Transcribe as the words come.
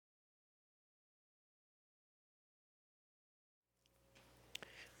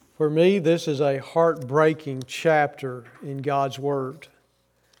For me, this is a heartbreaking chapter in God's Word.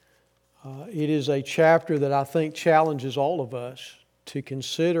 It is a chapter that I think challenges all of us to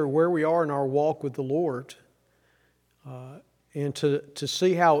consider where we are in our walk with the Lord and to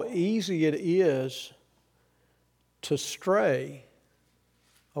see how easy it is to stray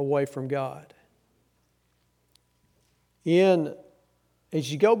away from God. As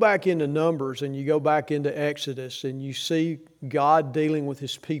you go back into Numbers and you go back into Exodus and you see God dealing with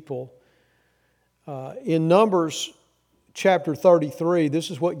His people, in Numbers chapter 33, this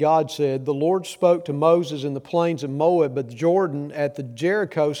is what God said. The Lord spoke to Moses in the plains of Moab at the Jordan at the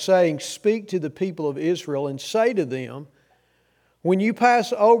Jericho, saying, "Speak to the people of Israel and say to them, when you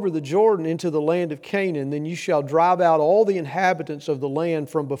pass over the Jordan into the land of Canaan, then you shall drive out all the inhabitants of the land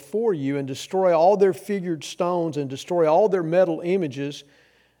from before you and destroy all their figured stones and destroy all their metal images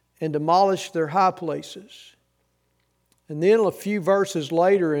and demolish their high places." And then a few verses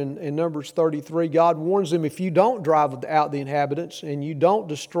later in Numbers 33, God warns them, if you don't drive out the inhabitants and you don't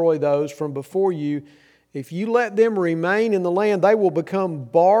destroy those from before you, if you let them remain in the land, they will become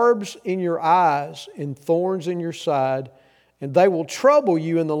barbs in your eyes and thorns in your side, and they will trouble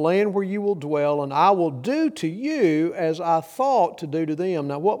you in the land where you will dwell, and I will do to you as I thought to do to them.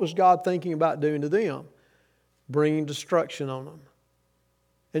 Now, what was God thinking about doing to them? Bringing destruction on them.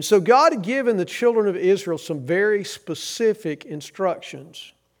 And so God had given the children of Israel some very specific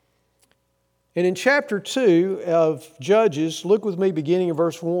instructions. And in chapter 2 of Judges, look with me beginning in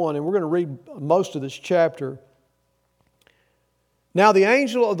verse 1, and we're going to read most of this chapter. Now the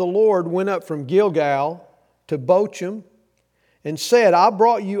angel of the Lord went up from Gilgal to Bochim, and said, I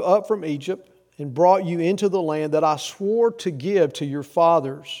brought you up from Egypt and brought you into the land that I swore to give to your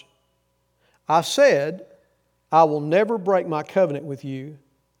fathers. I said, I will never break my covenant with you,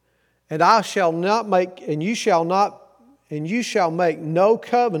 and you shall make no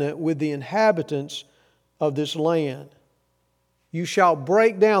covenant with the inhabitants of this land. You shall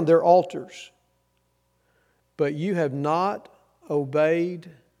break down their altars, but you have not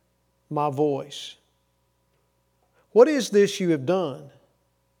obeyed my voice. What is this you have done?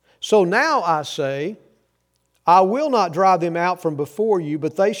 So now I say, I will not drive them out from before you,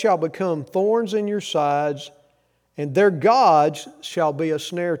 but they shall become thorns in your sides, and their gods shall be a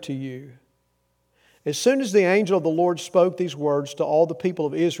snare to you. As soon as the angel of the Lord spoke these words to all the people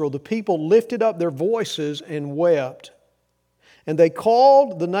of Israel, the people lifted up their voices and wept. And they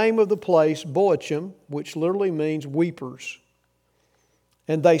called the name of the place Bochim, which literally means weepers.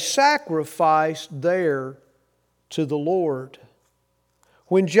 And they sacrificed there to the Lord.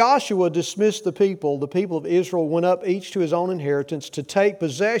 When Joshua dismissed the people of Israel went up each to his own inheritance to take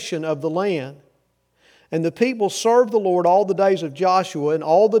possession of the land. And the people served the Lord all the days of Joshua and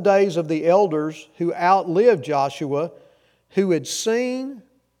all the days of the elders who outlived Joshua, who had seen,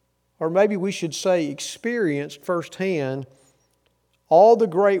 or maybe we should say experienced firsthand, all the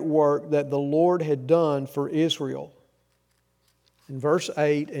great work that the Lord had done for Israel. In verse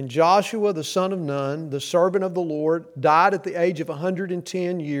 8, and Joshua the son of Nun, the servant of the Lord, died at the age of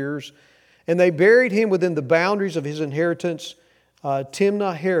 110 years, and they buried him within the boundaries of his inheritance,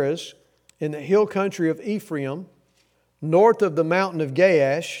 Timnah-Heres, in the hill country of Ephraim, north of the mountain of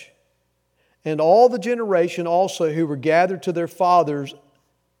Gaash, and all the generation also who were gathered to their fathers.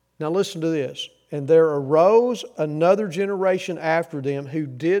 Now listen to this. And there arose another generation after them who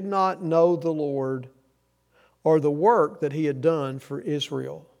did not know the Lord, or the work that He had done for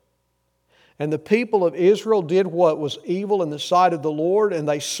Israel. And the people of Israel did what was evil in the sight of the Lord, and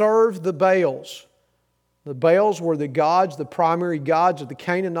they served the Baals. The Baals were the gods, the primary gods of the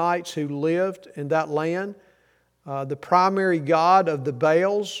Canaanites who lived in that land. The primary god of the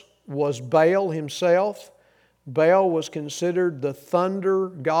Baals was Baal himself. Baal was considered the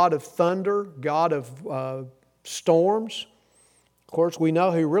god of thunder, god of storms. Of course, we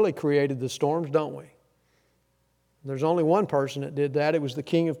know who really created the storms, don't we? There's only one person that did that. It was the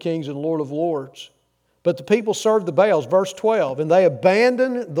King of Kings and Lord of Lords. But the people served the Baals. Verse 12, and they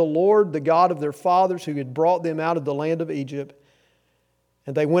abandoned the Lord, the God of their fathers, who had brought them out of the land of Egypt.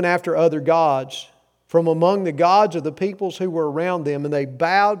 And they went after other gods from among the gods of the peoples who were around them, and they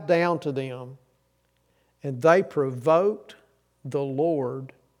bowed down to them. And they provoked the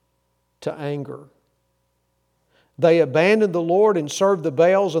Lord to anger. They abandoned the Lord and served the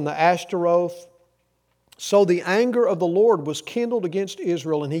Baals and the Ashtaroth. So the anger of the Lord was kindled against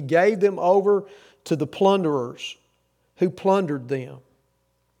Israel, and He gave them over to the plunderers who plundered them.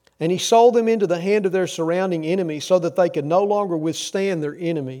 And He sold them into the hand of their surrounding enemies so that they could no longer withstand their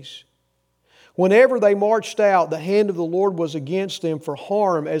enemies. Whenever they marched out, the hand of the Lord was against them for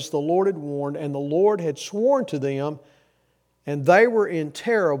harm, as the Lord had warned, and the Lord had sworn to them, and they were in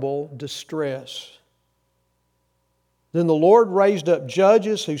terrible distress. Then the Lord raised up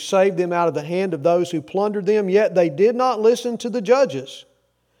judges who saved them out of the hand of those who plundered them, yet they did not listen to the judges,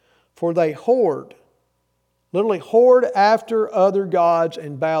 for they literally whored after other gods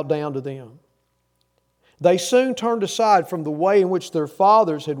and bowed down to them. They soon turned aside from the way in which their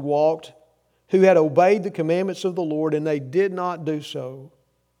fathers had walked, who had obeyed the commandments of the Lord, and they did not do so.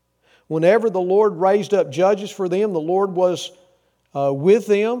 Whenever the Lord raised up judges for them, the Lord was with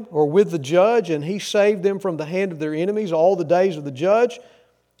them, or with the judge, and He saved them from the hand of their enemies all the days of the judge.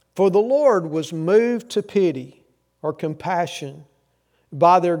 For the Lord was moved to pity, or compassion,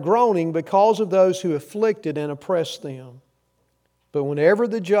 by their groaning because of those who afflicted and oppressed them. But whenever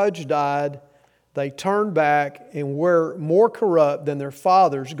the judge died, they turned back and were more corrupt than their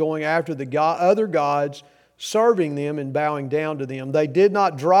fathers, going after the other gods, serving them and bowing down to them. They did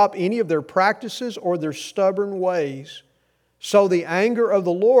not drop any of their practices or their stubborn ways. So the anger of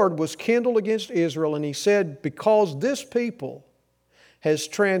the Lord was kindled against Israel, and He said, because this people has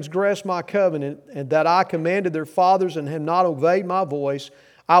transgressed my covenant, and that I commanded their fathers and have not obeyed my voice,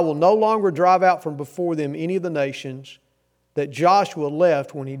 I will no longer drive out from before them any of the nations that Joshua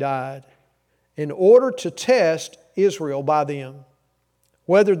left when he died, in order to test Israel by them,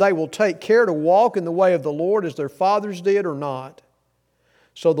 whether they will take care to walk in the way of the Lord as their fathers did or not.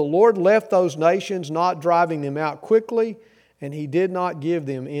 So the Lord left those nations, not driving them out quickly, and He did not give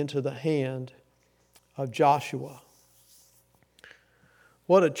them into the hand of Joshua.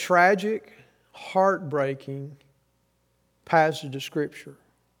 What a tragic, heartbreaking passage of Scripture.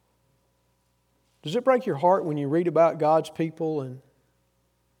 Does it break your heart when you read about God's people and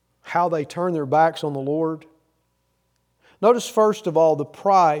how they turn their backs on the Lord? Notice first of all the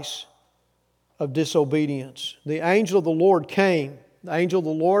price of disobedience. The angel of the Lord came. The angel of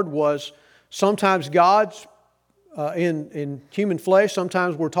the Lord was sometimes God's in human flesh.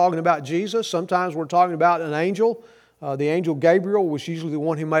 Sometimes we're talking about Jesus. Sometimes we're talking about an angel. The angel Gabriel was usually the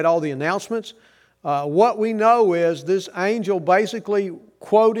one who made all the announcements. What we know is this angel basically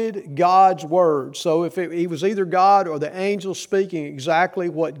quoted God's words. So if he was either God or the angel speaking exactly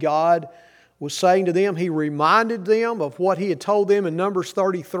what God was saying to them, he reminded them of what He had told them in Numbers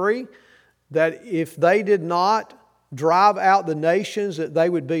 33, that if they did not drive out the nations, that they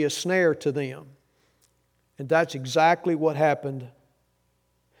would be a snare to them. And that's exactly what happened.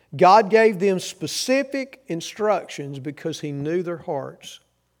 God gave them specific instructions because He knew their hearts.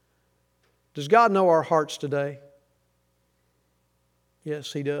 Does God know our hearts today?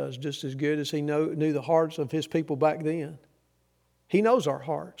 Yes, He does, just as good as He knew the hearts of His people back then. He knows our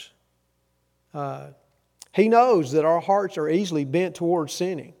hearts. He knows that our hearts are easily bent towards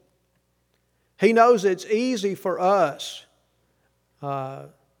sinning. He knows it's easy for us,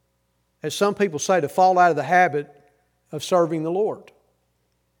 as some people say, to fall out of the habit of serving the Lord.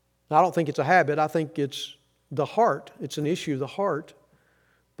 Now, I don't think it's a habit. I think it's the heart. It's an issue of the heart.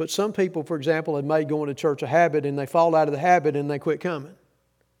 But some people, for example, have made going to church a habit, and they fall out of the habit and they quit coming.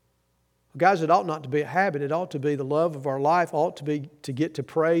 Guys, it ought not to be a habit. It ought to be the love of our life. It ought to be to get to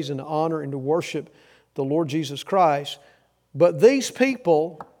praise and to honor and to worship the Lord Jesus Christ. But these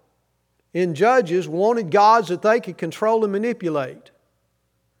people in Judges wanted gods that they could control and manipulate.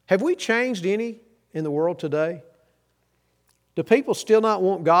 Have we changed any in the world today? Do people still not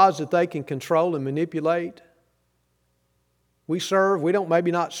want gods that they can control and manipulate? We don't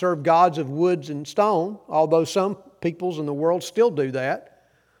maybe not serve gods of wood and stone, although some peoples in the world still do that.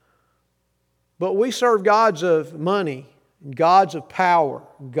 But we serve gods of money, gods of power,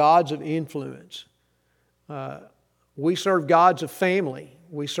 gods of influence. We serve gods of family.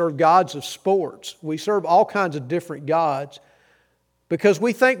 We serve gods of sports. We serve all kinds of different gods because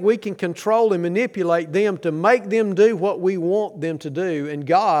we think we can control and manipulate them to make them do what we want them to do. And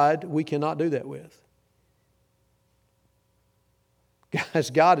God, we cannot do that with. Guys,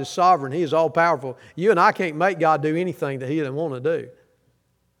 God is sovereign. He is all-powerful. You and I can't make God do anything that He doesn't want to do.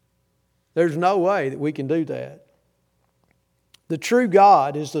 There's no way that we can do that. The true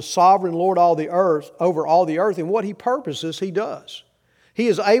God is the sovereign Lord over all the earth, and what He purposes, He does. He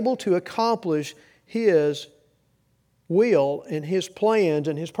is able to accomplish His will and His plans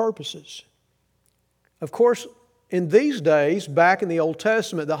and His purposes. Of course, in these days, back in the Old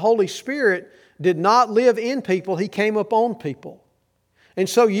Testament, the Holy Spirit did not live in people. He came upon people. And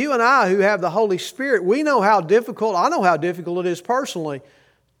so you and I who have the Holy Spirit, I know how difficult it is personally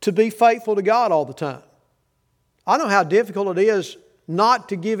to be faithful to God all the time. I know how difficult it is not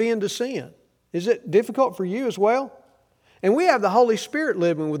to give in to sin. Is it difficult for you as well? And we have the Holy Spirit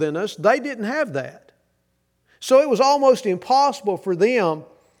living within us. They didn't have that. So it was almost impossible for them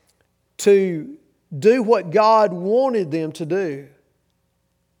to do what God wanted them to do.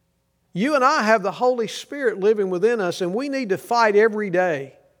 You and I have the Holy Spirit living within us, and we need to fight every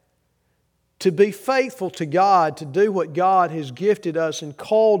day to be faithful to God, to do what God has gifted us and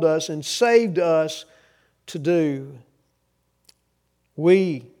called us and saved us to do.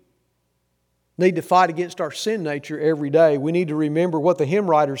 We need to fight against our sin nature every day. We need to remember what the hymn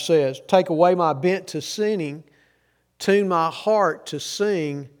writer says, take away my bent to sinning, tune my heart to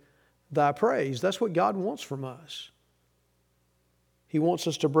sing Thy praise. That's what God wants from us. He wants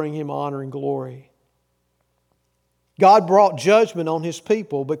us to bring Him honor and glory. God brought judgment on His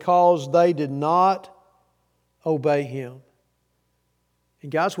people because they did not obey Him.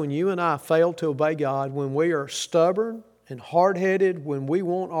 And guys, when you and I fail to obey God, when we are stubborn and hard-headed, when we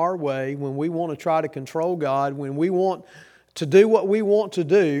want our way, when we want to try to control God, when we want to do what we want to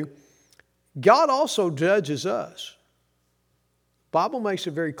do, God also judges us. The Bible makes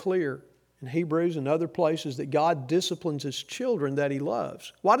it very clear in Hebrews and other places that God disciplines His children that He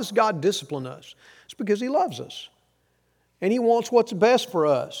loves. Why does God discipline us? It's because He loves us. And He wants what's best for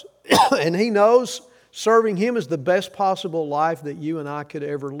us. And He knows serving Him is the best possible life that you and I could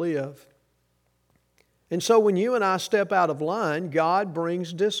ever live. And so when you and I step out of line, God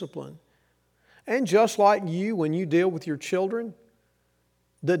brings discipline. And just like you, when you deal with your children,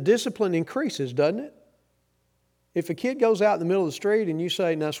 the discipline increases, doesn't it? If a kid goes out in the middle of the street and you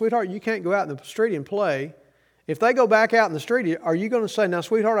say, now, sweetheart, you can't go out in the street and play. If they go back out in the street, are you going to say, now,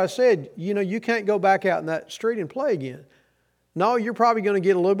 sweetheart, I said, you can't go back out in that street and play again? No, you're probably going to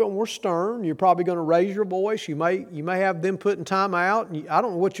get a little bit more stern. You're probably going to raise your voice. You may have them putting time out. I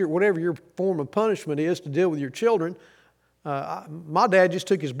don't know whatever your form of punishment is to deal with your children. My dad just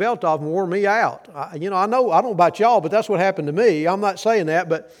took his belt off and wore me out. I don't know about y'all, but that's what happened to me. I'm not saying that,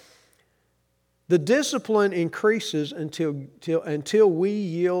 but the discipline increases until we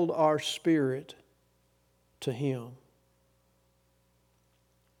yield our spirit to Him.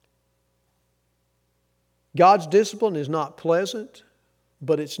 God's discipline is not pleasant,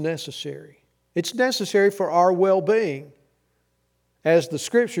 but it's necessary. It's necessary for our well-being. As the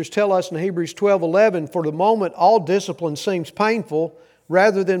Scriptures tell us in Hebrews 12:11, for the moment all discipline seems painful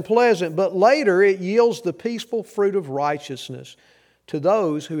rather than pleasant, but later it yields the peaceful fruit of righteousness to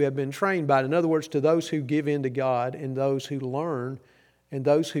those who have been trained by it. In other words, to those who give in to God and those who learn and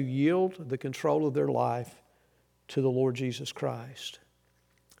those who yield the control of their life to the Lord Jesus Christ.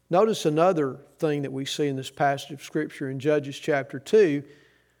 Notice another thing that we see in this passage of Scripture in Judges chapter 2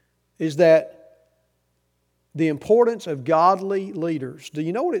 is that the importance of godly leaders. Do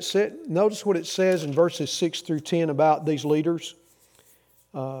you know what it said? Notice what it says in verses 6 through 10 about these leaders.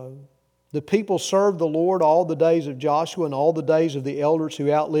 The people served the Lord all the days of Joshua and all the days of the elders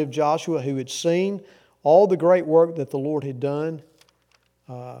who outlived Joshua, who had seen all the great work that the Lord had done.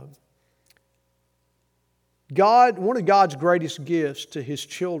 One of God's greatest gifts to His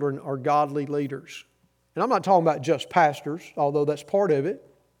children are godly leaders. And I'm not talking about just pastors, although that's part of it.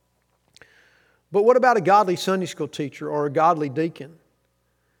 But what about a godly Sunday school teacher or a godly deacon?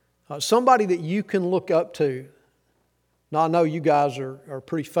 Somebody that you can look up to. Now, I know you guys are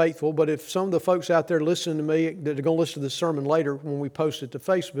pretty faithful, but if some of the folks out there listening to me that are going to listen to this sermon later when we post it to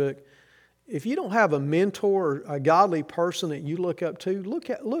Facebook, if you don't have a mentor or a godly person that you look up to,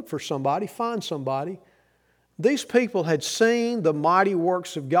 look for somebody, find somebody. These people had seen the mighty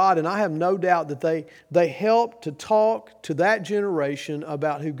works of God, and I have no doubt that they helped to talk to that generation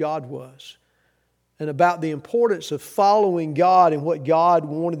about who God was and about the importance of following God and what God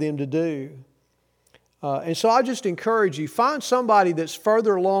wanted them to do. And so I just encourage you, find somebody that's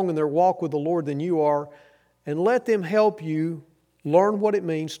further along in their walk with the Lord than you are, and let them help you learn what it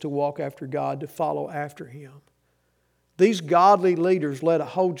means to walk after God, to follow after Him. These godly leaders led a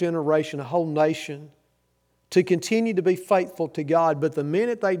whole generation, a whole nation, to continue to be faithful to God. But the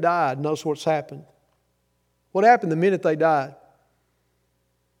minute they died, notice what's happened. What happened the minute they died?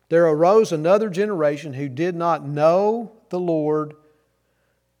 There arose another generation who did not know the Lord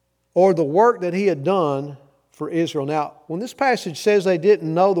or the work that He had done for Israel. Now, when this passage says they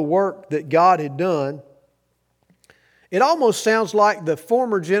didn't know the work that God had done, it almost sounds like the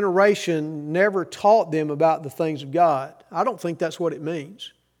former generation never taught them about the things of God. I don't think that's what it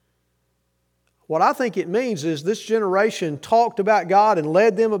means. What I think it means is this generation talked about God and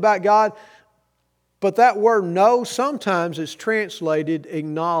led them about God, but that word know sometimes is translated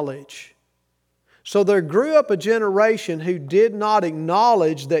acknowledge. So there grew up a generation who did not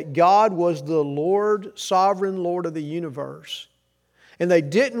acknowledge that God was the Lord, sovereign Lord of the universe. And they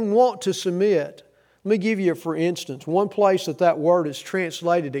didn't want to submit. Let me give you, for instance, one place that word is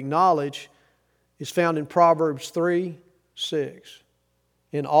translated acknowledge is found in Proverbs 3:6.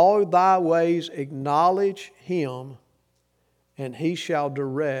 In all thy ways acknowledge Him, and He shall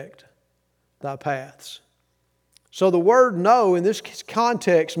direct thy paths. So the word know in this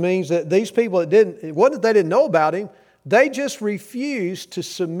context means that these people it wasn't that they didn't know about Him, they just refused to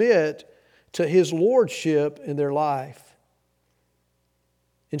submit to His lordship in their life.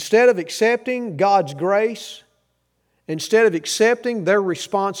 Instead of accepting God's grace, instead of accepting their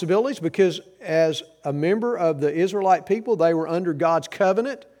responsibilities, because as a member of the Israelite people, they were under God's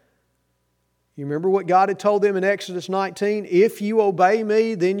covenant. You remember what God had told them in Exodus 19? If you obey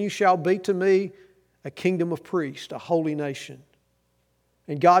me, then you shall be to me a kingdom of priests, a holy nation.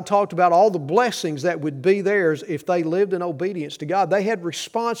 And God talked about all the blessings that would be theirs if they lived in obedience to God. They had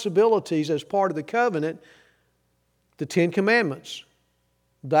responsibilities as part of the covenant, the Ten Commandments.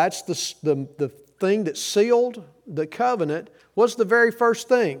 That's the thing that sealed the covenant. What's the very first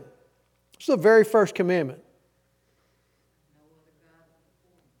thing? What's the very first commandment?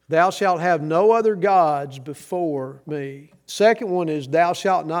 Thou shalt have no other gods before me. Second one is, thou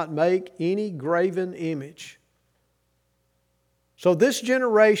shalt not make any graven image. So this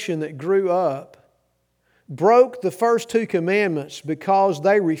generation that grew up broke the first two commandments because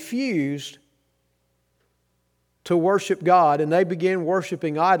they refused to worship God, and they began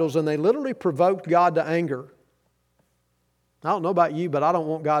worshiping idols, and they literally provoked God to anger. I don't know about you, but I don't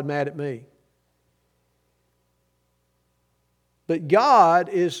want God mad at me. But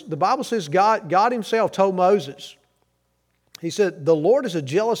the Bible says God Himself told Moses, He said, the Lord is a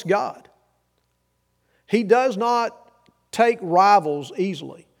jealous God. He does not take rivals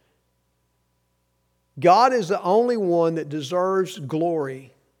easily. God is the only one that deserves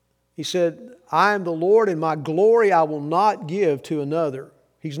glory. He said, I am the Lord, and my glory I will not give to another.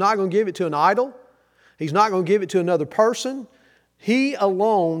 He's not going to give it to an idol. He's not going to give it to another person. He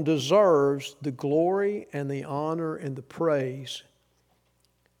alone deserves the glory and the honor and the praise.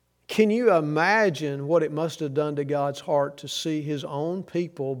 Can you imagine what it must have done to God's heart to see His own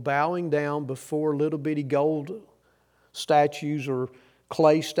people bowing down before little bitty gold statues or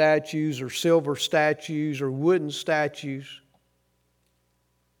clay statues or silver statues or wooden statues?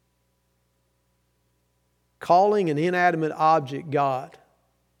 Calling an inanimate object God.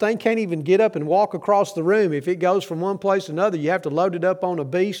 Thing can't even get up and walk across the room. If it goes from one place to another, you have to load it up on a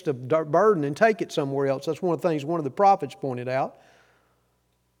beast of burden and take it somewhere else. That's one of the things one of the prophets pointed out.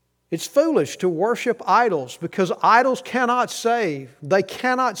 It's foolish to worship idols because idols cannot save. They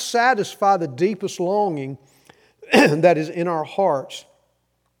cannot satisfy the deepest longing that is in our hearts.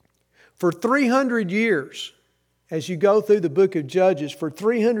 For 300 years, as you go through the book of Judges, for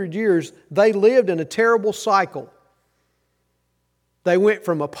 300 years, they lived in a terrible cycle. They went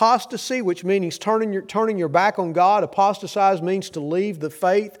from apostasy, which means turning your back on God. Apostatize means to leave the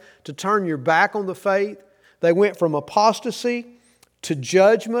faith, to turn your back on the faith. They went from apostasy to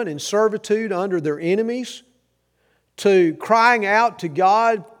judgment and servitude under their enemies, to crying out to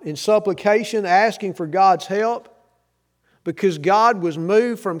God in supplication, asking for God's help. Because God was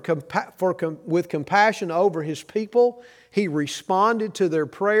moved with compassion over His people, He responded to their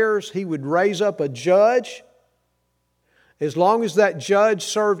prayers. He would raise up a judge. As long as that judge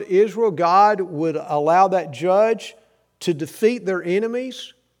served Israel, God would allow that judge to defeat their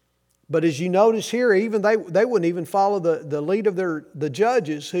enemies. But as you notice here, even they wouldn't even follow the lead of the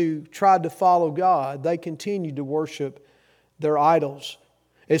judges who tried to follow God. They continued to worship their idols.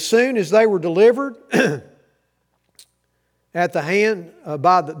 As soon as they were delivered at the hand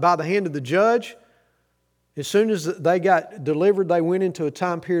by the hand of the judge, as soon as they got delivered, they went into a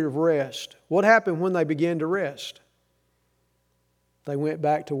time period of rest. What happened when they began to rest? They went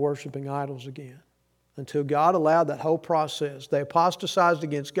back to worshiping idols again until God allowed that whole process. They apostatized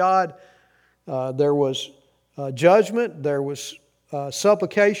against God. There was judgment. There was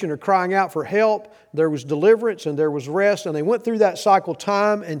supplication or crying out for help. There was deliverance and there was rest. And they went through that cycle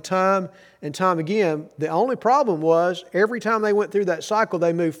time and time and time again. The only problem was every time they went through that cycle,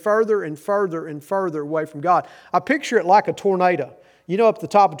 they moved further and further and further away from God. I picture it like a tornado. You know, up at the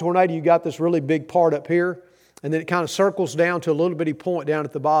top of a tornado, you got this really big part up here, and then it kind of circles down to a little bitty point down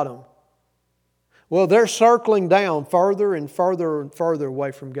at the bottom. Well, they're circling down further and further and further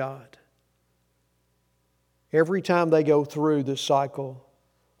away from God. Every time they go through this cycle.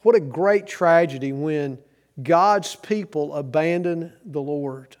 What a great tragedy when God's people abandon the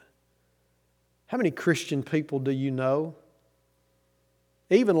Lord. How many Christian people do you know?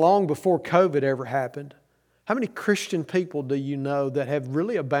 Even long before COVID ever happened, how many Christian people do you know that have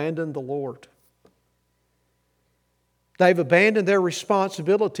really abandoned the Lord? They've abandoned their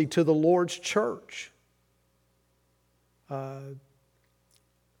responsibility to the Lord's church.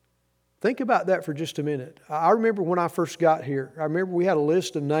 Think about that for just a minute. I remember when I first got here, I remember we had a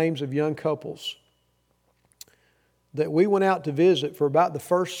list of names of young couples that we went out to visit for about the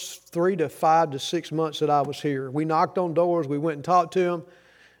first 3 to 5 to 6 months that I was here. We knocked on doors, we went and talked to them.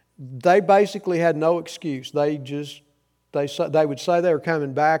 They basically had no excuse. They would say they were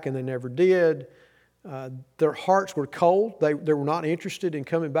coming back and they never did. Their hearts were cold. They were not interested in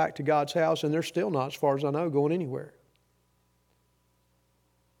coming back to God's house, and they're still not, as far as I know, going anywhere.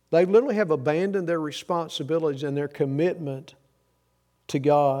 They literally have abandoned their responsibilities and their commitment to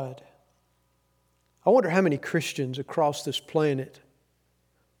God. I wonder how many Christians across this planet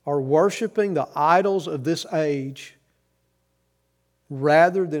are worshiping the idols of this age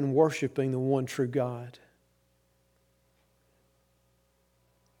rather than worshiping the one true God.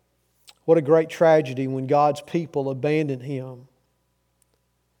 What a great tragedy when God's people abandon Him.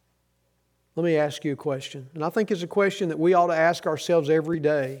 Let me ask you a question, and I think it's a question that we ought to ask ourselves every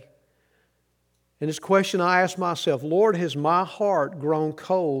day. And it's a question I ask myself, Lord, has my heart grown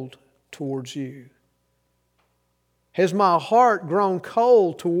cold towards You? Has my heart grown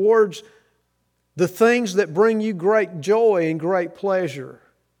cold towards the things that bring You great joy and great pleasure?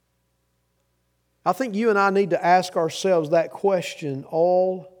 I think you and I need to ask ourselves that question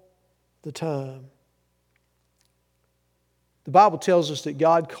all the time. The Bible tells us that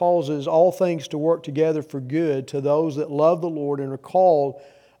God causes all things to work together for good to those that love the Lord and are called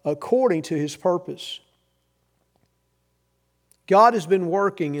according to His purpose. God has been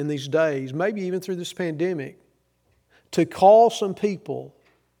working in these days, maybe even through this pandemic, to call some people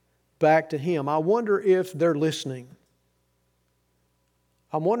back to Him. I wonder if they're listening.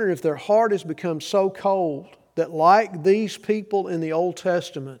 I'm wondering if their heart has become so cold that, like these people in the Old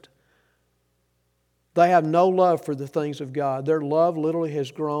Testament, they have no love for the things of God. Their love literally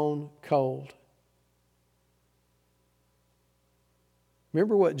has grown cold.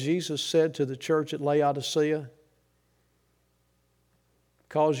 Remember what Jesus said to the church at Laodicea?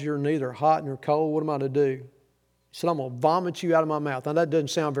 Because you're neither hot nor cold, what am I to do? He said, I'm going to vomit you out of my mouth. Now that doesn't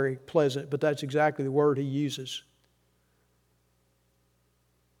sound very pleasant, but that's exactly the word He uses.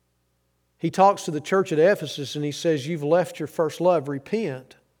 He talks to the church at Ephesus and He says, you've left your first love,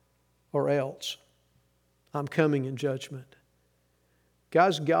 repent, or else I'm coming in judgment.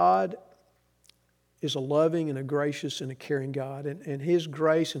 Guys, God is a loving and a gracious and a caring God, and His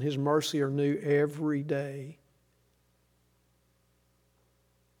grace and His mercy are new every day.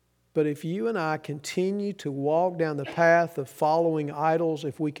 But if you and I continue to walk down the path of following idols,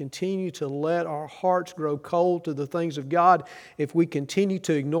 if we continue to let our hearts grow cold to the things of God, if we continue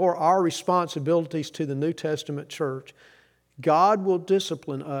to ignore our responsibilities to the New Testament church, God will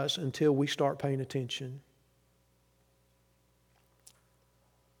discipline us until we start paying attention.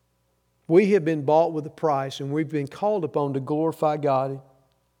 We have been bought with a price, and we've been called upon to glorify God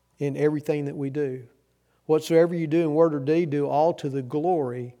in everything that we do. Whatsoever you do in word or deed, do all to the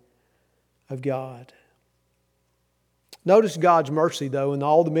glory of God. Notice God's mercy, though, in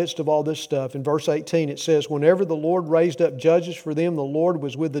all the midst of all this stuff. In verse 18 it says, whenever the Lord raised up judges for them, the Lord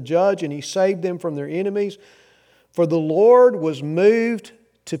was with the judge, and He saved them from their enemies. For the Lord was moved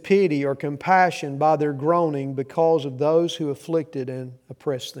to pity or compassion by their groaning because of those who afflicted and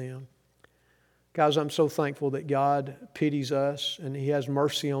oppressed them. Guys, I'm so thankful that God pities us and He has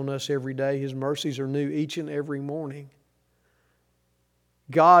mercy on us every day. His mercies are new each and every morning.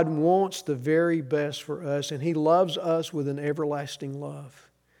 God wants the very best for us, and He loves us with an everlasting love.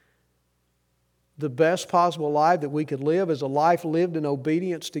 The best possible life that we could live is a life lived in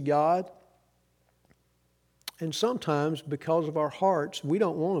obedience to God. And sometimes, because of our hearts, we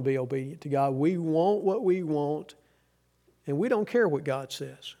don't want to be obedient to God. We want what we want, and we don't care what God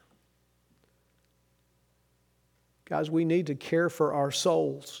says. Guys, we need to care for our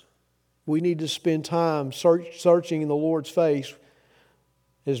souls. We need to spend time searching in the Lord's face.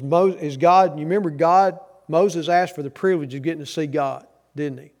 As God, you remember Moses asked for the privilege of getting to see God,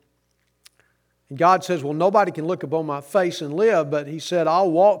 didn't he? And God says, well, nobody can look upon my face and live, but He said,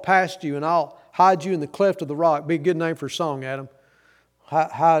 I'll walk past you and I'll hide you in the cleft of the rock. Be a good name for a song, Adam.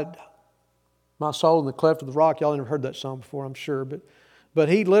 Hide my soul in the cleft of the rock. Y'all never heard that song before, I'm sure. But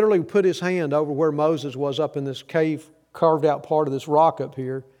He literally put His hand over where Moses was up in this cave, carved out part of this rock up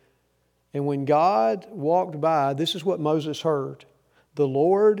here. And when God walked by, this is what Moses heard. The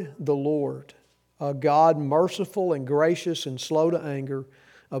Lord, a God merciful and gracious and slow to anger,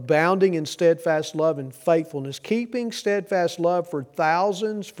 abounding in steadfast love and faithfulness, keeping steadfast love for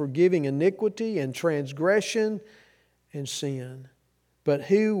thousands, forgiving iniquity and transgression and sin, but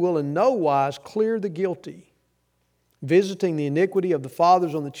who will in no wise clear the guilty, visiting the iniquity of the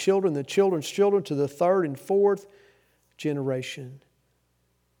fathers on the children's children to the third and fourth generation.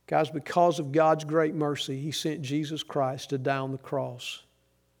 Guys, because of God's great mercy, He sent Jesus Christ to die on the cross.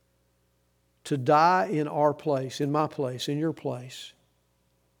 To die in our place, in my place, in your place.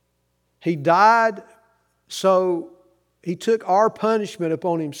 He died so He took our punishment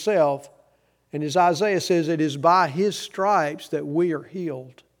upon Himself. And as Isaiah says, it is by His stripes that we are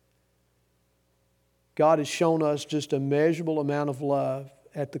healed. God has shown us just a measurable amount of love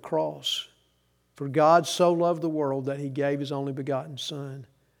at the cross. For God so loved the world that He gave His only begotten Son,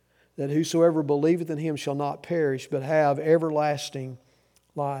 that whosoever believeth in Him shall not perish, but have everlasting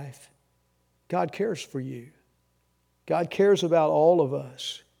life. God cares for you. God cares about all of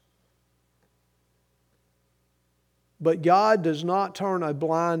us. But God does not turn a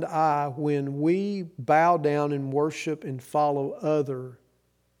blind eye when we bow down and worship and follow other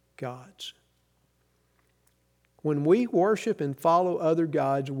gods. When we worship and follow other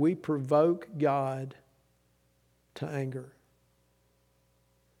gods, we provoke God to anger.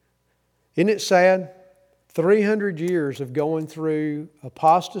 Isn't it sad? 300 years of going through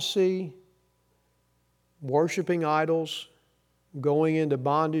apostasy, worshiping idols, going into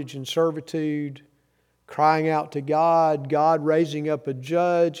bondage and servitude, crying out to God, God raising up a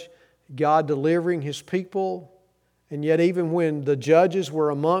judge, God delivering His people. And yet even when the judges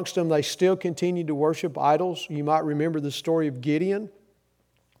were amongst them, they still continued to worship idols. You might remember the story of Gideon.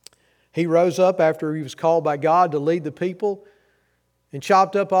 He rose up after he was called by God to lead the people and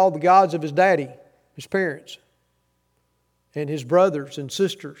chopped up all the gods of his daddy, his parents, and his brothers and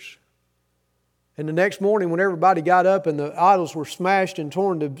sisters. And the next morning when everybody got up and the idols were smashed and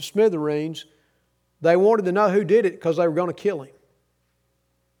torn to smithereens, they wanted to know who did it because they were going to kill him.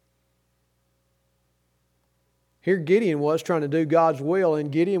 Here Gideon was trying to do God's will,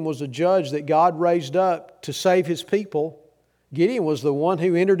 and Gideon was a judge that God raised up to save His people. Gideon was the one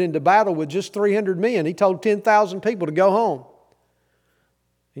who entered into battle with just 300 men. He told 10,000 people to go home.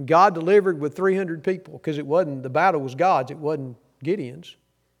 And God delivered with 300 people because the battle was God's, it wasn't Gideon's.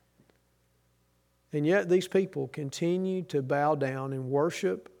 And yet these people continued to bow down and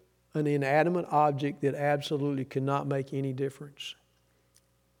worship an inanimate object that absolutely could not make any difference.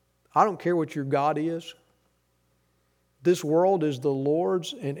 I don't care what your God is. This world is the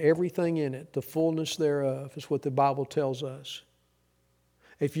Lord's and everything in it, the fullness thereof, is what the Bible tells us.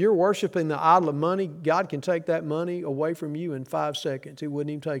 If you're worshiping the idol of money, God can take that money away from you in 5 seconds. It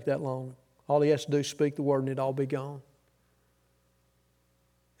wouldn't even take that long. All He has to do is speak the word and it'll all be gone.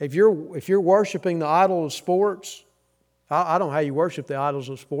 If you're worshiping the idol of sports, I don't know how you worship the idols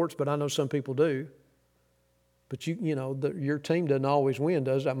of sports, but I know some people do. But your team doesn't always win,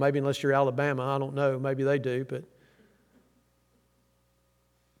 does it? Maybe unless you're Alabama, I don't know. Maybe they do, but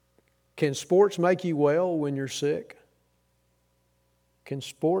can sports make you well when you're sick? Can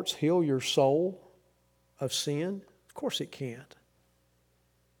sports heal your soul of sin? Of course it can't.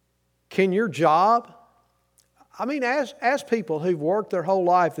 Can your job? Ask people who've worked their whole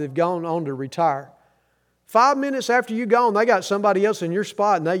life, they've gone on to retire. 5 minutes after you're gone, they got somebody else in your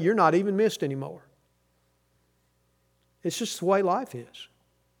spot and you're not even missed anymore. It's just the way life is.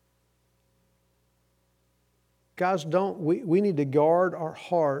 Guys, we need to guard our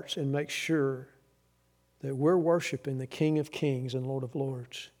hearts and make sure that we're worshiping the King of Kings and Lord of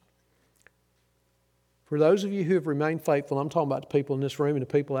Lords. For those of you who have remained faithful, I'm talking about the people in this room and the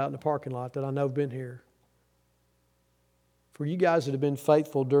people out in the parking lot that I know have been here. For you guys that have been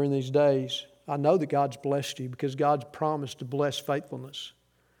faithful during these days, I know that God's blessed you because God's promised to bless faithfulness.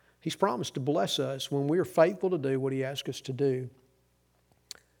 He's promised to bless us when we are faithful to do what He asks us to do.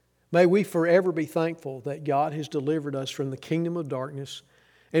 May we forever be thankful that God has delivered us from the kingdom of darkness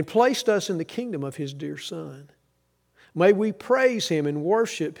and placed us in the kingdom of His dear Son. May we praise Him and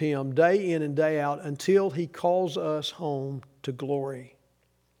worship Him day in and day out until He calls us home to glory.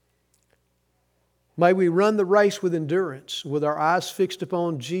 May we run the race with endurance, with our eyes fixed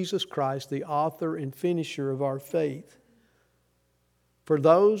upon Jesus Christ, the author and finisher of our faith. For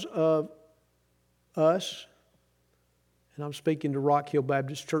those of us, and I'm speaking to Rock Hill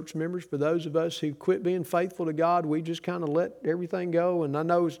Baptist Church members, for those of us who quit being faithful to God, we just kind of let everything go. And I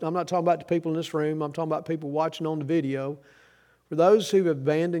know I'm not talking about the people in this room, I'm talking about people watching on the video. For those who have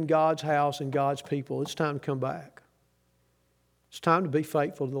abandoned God's house and God's people, it's time to come back. It's time to be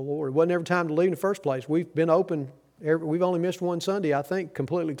faithful to the Lord. It wasn't ever time to leave in the first place. We've been open. We've only missed one Sunday, I think,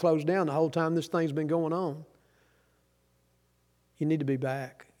 completely closed down the whole time this thing's been going on. You need to be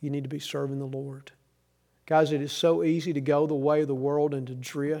back. You need to be serving the Lord. Guys, it is so easy to go the way of the world and to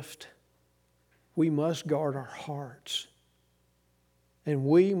drift. We must guard our hearts. And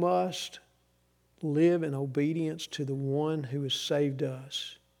we must live in obedience to the one who has saved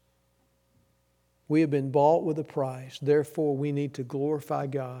us. We have been bought with a price. Therefore, we need to glorify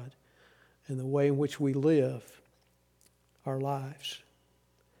God in the way in which we live our lives.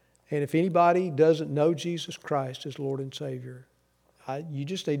 And if anybody doesn't know Jesus Christ as Lord and Savior, you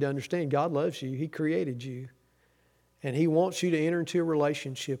just need to understand God loves you. He created you. And He wants you to enter into a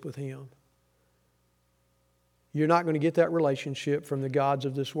relationship with Him. You're not going to get that relationship from the gods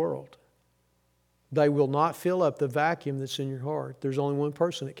of this world. They will not fill up the vacuum that's in your heart. There's only one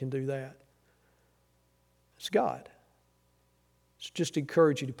person that can do that. It's God. So just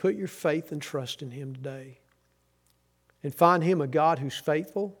encourage you to put your faith and trust in Him today. And find Him a God who's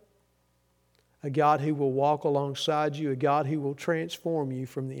faithful, a God who will walk alongside you, a God who will transform you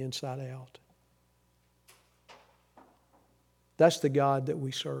from the inside out. That's the God that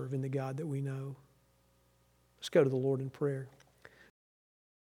we serve and the God that we know. Let's go to the Lord in prayer.